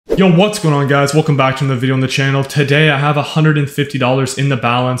Yo, what's going on, guys? Welcome back to another video on the channel. Today I have $150 in the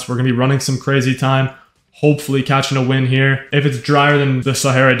balance. We're gonna be running some crazy time, hopefully catching a win here. If it's drier than the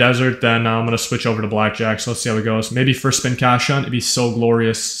Sahara Desert, then I'm gonna switch over to blackjack. So let's see how it goes. Maybe first spin cash hunt. It'd be so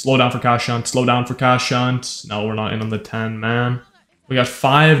glorious. Slow down for cash hunt. Slow down for cash hunt. No, we're not in on the 10, man. We got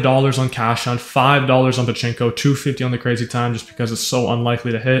 $5 on cash hunt, $5 on pachinko, $2.50 on the crazy time, just because it's so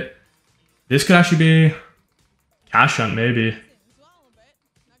unlikely to hit. This could actually be cash hunt, maybe.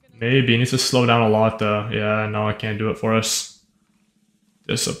 Maybe. Needs to slow down a lot, though. Yeah, no, I can't do it for us.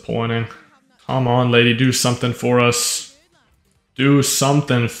 Disappointing. Come on, lady. Do something for us. Do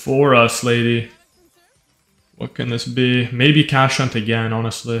something for us, lady. What can this be? Maybe cash hunt again,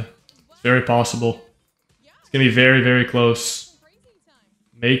 honestly. It's very possible. It's going to be very, very close.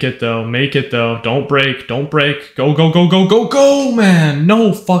 Make it, though. Make it, though. Don't break. Don't break. Go, go, go, go, go, go, man.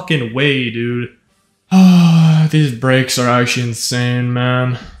 No fucking way, dude. These brakes are actually insane,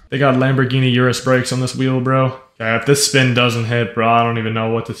 man. They got Lamborghini Urus brakes on this wheel, bro. Okay, if this spin doesn't hit, bro, I don't even know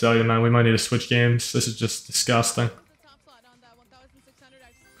what to tell you, man. We might need to switch games. This is just disgusting.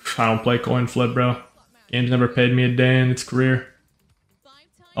 I don't play coin flip, bro. Game's never paid me a day in its career.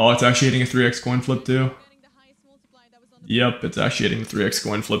 Oh, it's actually hitting a 3x coin flip, too. Yep, it's actually hitting the 3x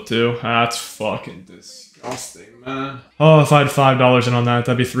coin flip, too. That's fucking disgusting, man. Oh, if I had $5 in on that,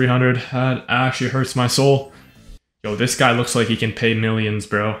 that'd be 300. That actually hurts my soul. Yo, this guy looks like he can pay millions,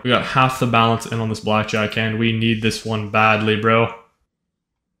 bro. We got half the balance in on this blackjack hand. We need this one badly, bro.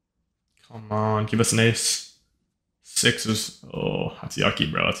 Come on, give us an ace. Sixes. Oh, that's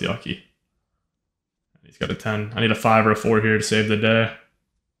yucky, bro. That's yucky. He's got a 10. I need a 5 or a 4 here to save the day.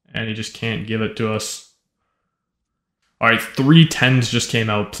 And he just can't give it to us. Alright, 3 10s just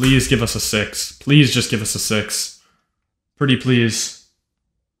came out. Please give us a 6. Please just give us a 6. Pretty please.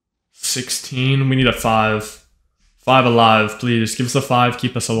 16. We need a 5. 5 alive, please. Give us a 5.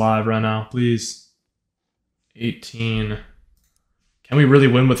 Keep us alive right now, please. 18. Can we really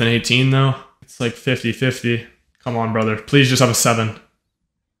win with an 18, though? It's like 50-50. Come on, brother. Please just have a 7.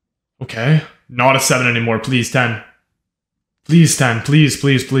 Okay. Not a 7 anymore. Please, 10. Please, 10. Please,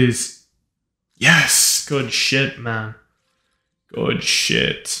 please, please. Yes! Good shit, man. Good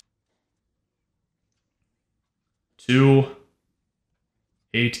shit. 2.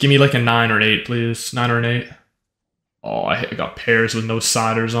 8. Give me like a 9 or an 8, please. 9 or an 8. Oh, I got pairs with no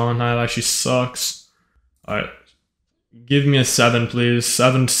siders on. That actually sucks. Alright. Give me a 7, please.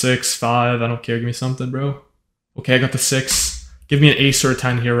 7, 6, 5. I don't care. Give me something, bro. Okay, I got the 6. Give me an ace or a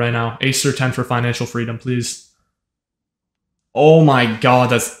 10 here right now. Ace or 10 for financial freedom, please. Oh my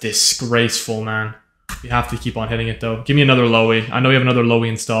god, that's disgraceful, man. We have to keep on hitting it, though. Give me another lowie. I know you have another lowie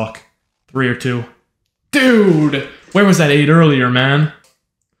in stock. 3 or 2. Dude! Where was that 8 earlier, man?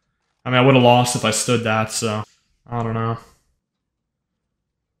 I mean, I would have lost if I stood that, so... I don't know.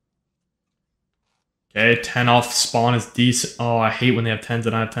 Okay, 10 off spawn is decent. Oh, I hate when they have 10s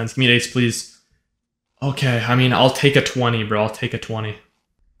and I have 10s. Give me an ace, please. Okay, I mean, I'll take a 20, bro. I'll take a 20.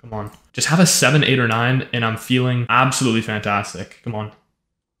 Come on. Just have a 7, 8, or 9, and I'm feeling absolutely fantastic. Come on.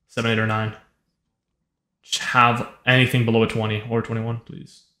 7, 8, or 9. Just have anything below a 20 or 21,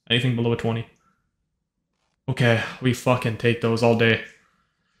 please. Anything below a 20. Okay, we fucking take those all day.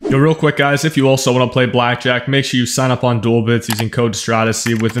 Yo, real quick, guys, if you also want to play blackjack, make sure you sign up on DualBits using code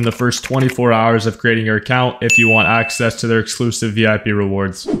Stratisy within the first 24 hours of creating your account if you want access to their exclusive VIP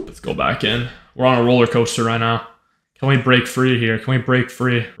rewards. Let's go back in. We're on a roller coaster right now. Can we break free here? Can we break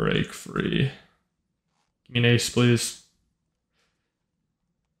free? Break free. Give me an ace, please.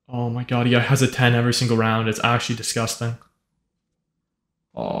 Oh my god, he has a 10 every single round. It's actually disgusting.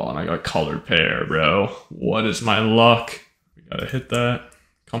 Oh, and I got colored pair, bro. What is my luck? We gotta hit that.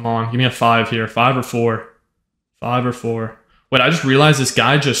 Come on, give me a 5 here. 5 or 4. 5 or 4. Wait, I just realized this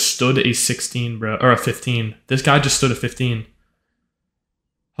guy just stood a 16, bro. Or a 15. This guy just stood a 15.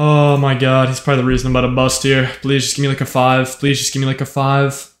 Oh my god, he's probably the reason I'm about to bust here. Please just give me like a 5. Please just give me like a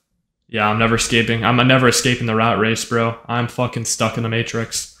 5. Yeah, I'm never escaping. I'm never escaping the rat race, bro. I'm fucking stuck in the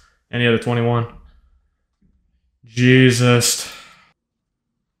Matrix. Any other 21. Jesus.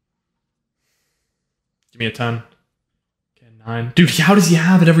 Give me a 10. 9. Dude, how does he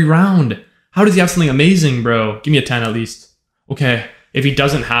have it every round? How does he have something amazing, bro? Give me a 10 at least. Okay, if he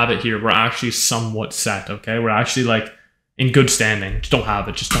doesn't have it here, we're actually somewhat set, okay? We're actually, like, in good standing. Just don't have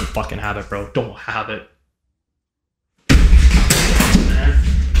it. Just don't fucking have it, bro. Don't have it.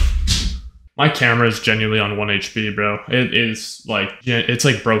 My camera is genuinely on 1 HP, bro. It is, like, it's,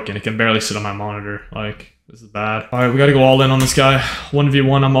 like, broken. It can barely sit on my monitor. Like, this is bad. Alright, we gotta go all in on this guy.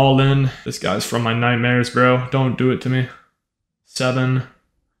 1v1, I'm all in. This guy's from my nightmares, bro. Don't do it to me. 7,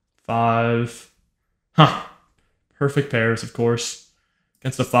 5. Huh. Perfect pairs, of course.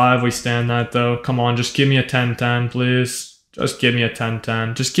 Against the 5, we stand that, though. Come on, just give me a 10-10, please. Just give me a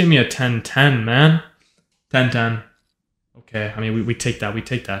 10-10. Just give me a 10-10, man. 10-10. Okay, I mean, we take that. We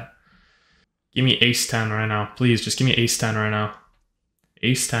take that. Give me ace-10 right now. Please, just give me ace-10 right now.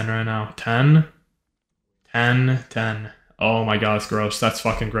 Ace-10 right now. 10. 10, 10. Oh my god, it's gross. That's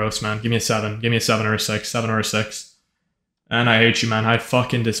fucking gross, man. Give me a 7. Give me a 7 or a 6. 7 or a 6. And I hate you, man. I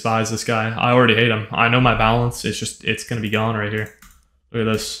fucking despise this guy. I already hate him. I know my balance. It's just, it's gonna be gone right here. Look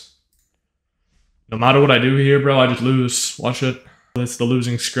at this. No matter what I do here, bro, I just lose. Watch it. It's the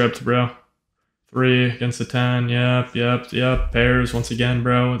losing script, bro. 3 against the 10. Yep, yep, yep. Pairs once again,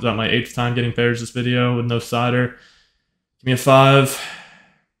 bro. Is that my 8th time getting pairs this video with no sider? Give me a 5.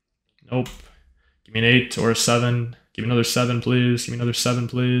 Nope. Give me an 8 or a 7. Give me another 7, please. Give me another 7,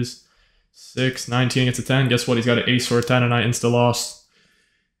 please. 6, 19 against a 10. Guess what? He's got an ace or a 10, and I insta-lost.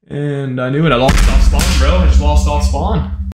 And I knew it. I lost off spawn, bro. I just lost off spawn.